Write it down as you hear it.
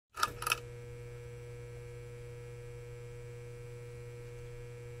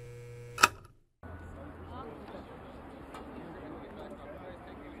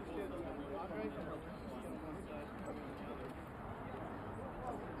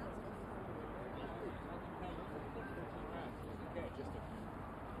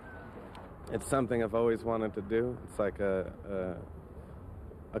it's something I've always wanted to do. It's like a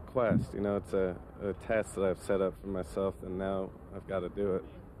quest, you know. It's a test that I've set up for myself, and now I've got to do it.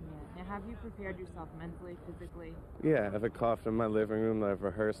 Yeah. Now, have you prepared yourself mentally, physically? Yeah, I have a coffin in my living room that I've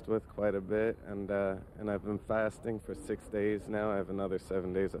rehearsed with quite a bit, and I've been fasting for 6 days now. I have another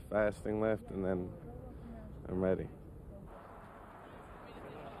 7 days of fasting left, and then I'm ready.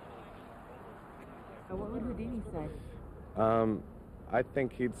 So what would Houdini say? I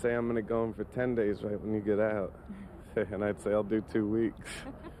think he'd say I'm going to go in for 10 days right when you get out. And I'd say I'll do 2 weeks.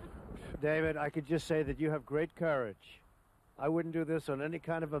 David, I could just say that you have great courage. I wouldn't do this on any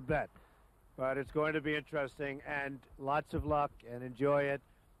kind of a bet, but it's going to be interesting, and lots of luck, and enjoy it.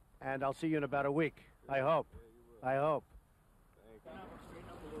 And I'll see you in about a week. I hope. I hope.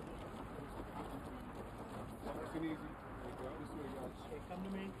 Come to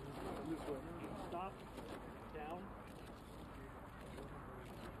me. Stop. Down.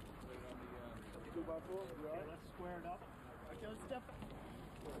 Okay, let's square it up. Okay, let's step.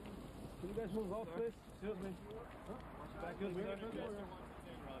 Can you guys move off, please? Excuse me. Back in. Get the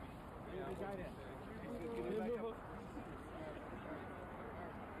guy in. Move up.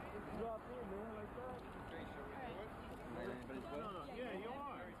 Drop in, man, like that. No. Yeah, you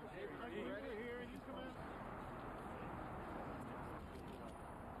are. You're here and you come in.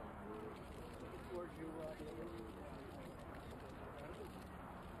 Towards you,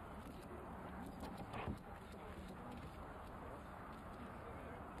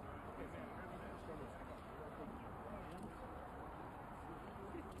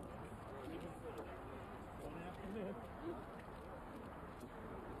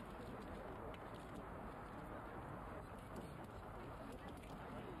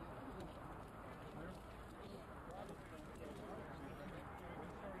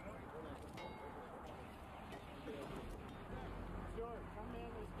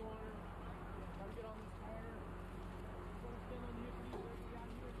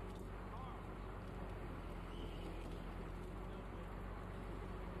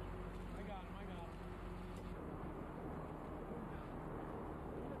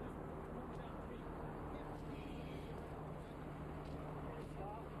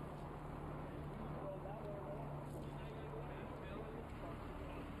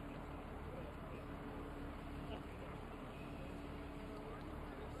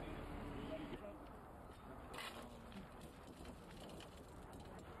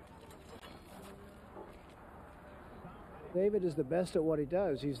 David is the best at what he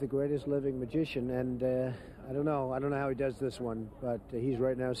does. He's the greatest living magician, and I don't know how he does this one, but he's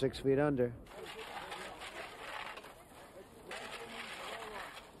right now 6 feet under.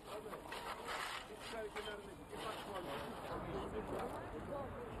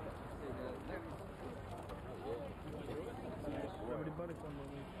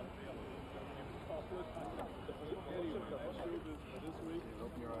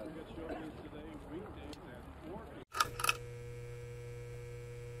 Open your eyes.